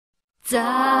残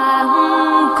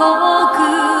酷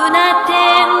な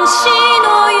天使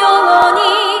のように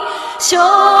少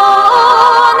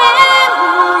年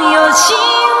よ神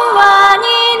話に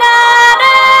なれ。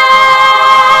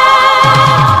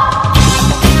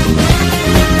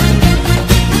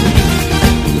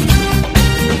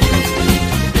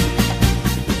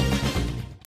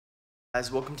 Guys,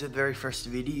 welcome to the very first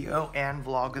video and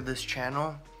vlog of this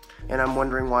channel, and I'm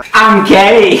wondering why I'm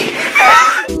gay.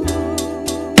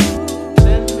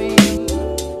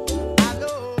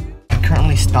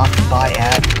 Currently stopped by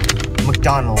at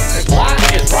McDonald's.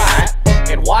 White is right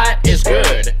and white is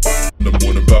good.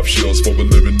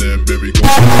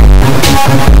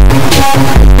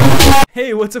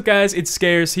 Hey, what's up guys, it's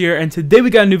Scares here, and today we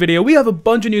got a new video. We have a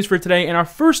bunch of news for today, and our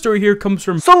first story here comes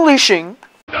from Xing.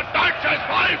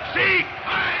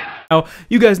 Now,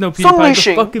 you guys know PewDiePie,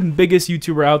 the fucking biggest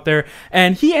YouTuber out there,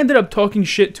 and he ended up talking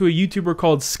shit to a YouTuber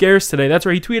called Scares today. That's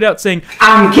right, he tweeted out saying,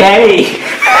 I'm gay.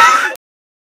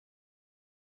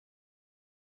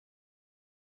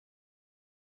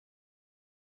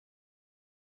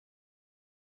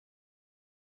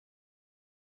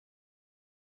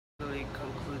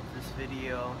 Concludes this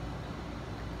video.